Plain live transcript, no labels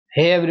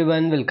Hey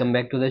everyone, welcome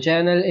back to the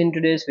channel. In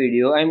today's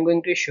video, I'm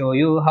going to show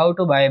you how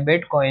to buy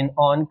Bitcoin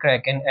on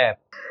Kraken app.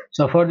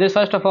 So for this,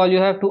 first of all, you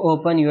have to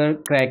open your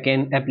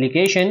Kraken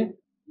application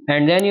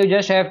and then you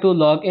just have to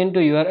log into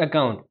your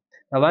account.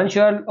 Now once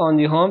you are on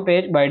the home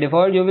page, by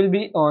default, you will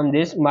be on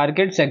this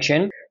market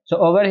section. So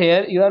over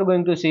here, you are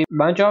going to see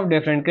bunch of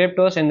different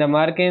cryptos in the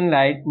market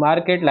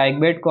like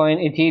Bitcoin,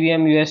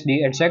 Ethereum,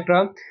 USD,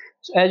 etc.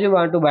 So as you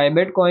want to buy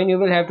Bitcoin, you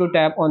will have to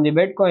tap on the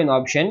Bitcoin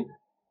option.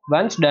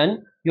 Once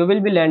done, you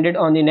will be landed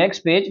on the next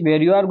page where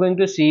you are going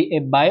to see a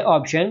buy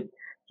option.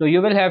 So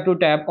you will have to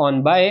tap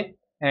on buy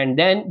and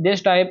then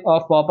this type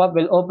of pop-up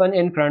will open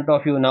in front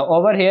of you. Now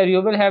over here you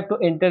will have to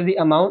enter the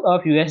amount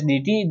of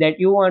USDT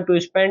that you want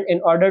to spend in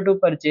order to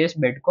purchase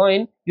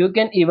Bitcoin. You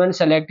can even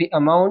select the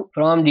amount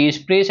from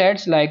these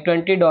presets like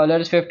 $20,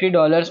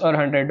 $50 or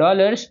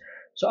 $100.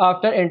 So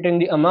after entering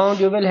the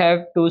amount, you will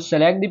have to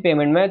select the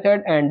payment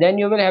method and then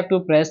you will have to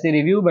press the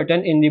review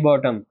button in the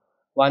bottom.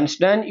 Once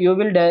done, you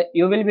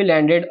will be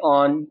landed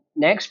on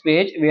next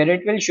page where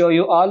it will show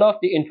you all of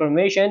the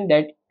information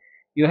that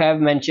you have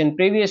mentioned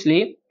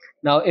previously.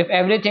 Now if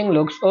everything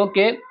looks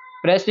okay,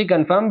 press the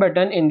confirm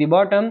button in the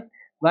bottom.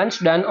 Once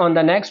done, on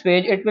the next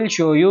page it will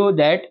show you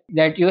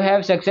that you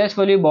have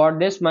successfully bought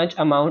this much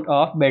amount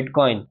of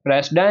Bitcoin.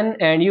 Press done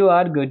and you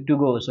are good to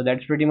go. So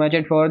that's pretty much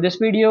it for this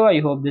video. I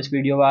hope this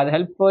video was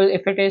helpful.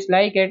 If it is,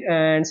 like it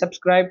and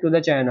subscribe to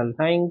the channel.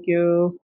 Thank you.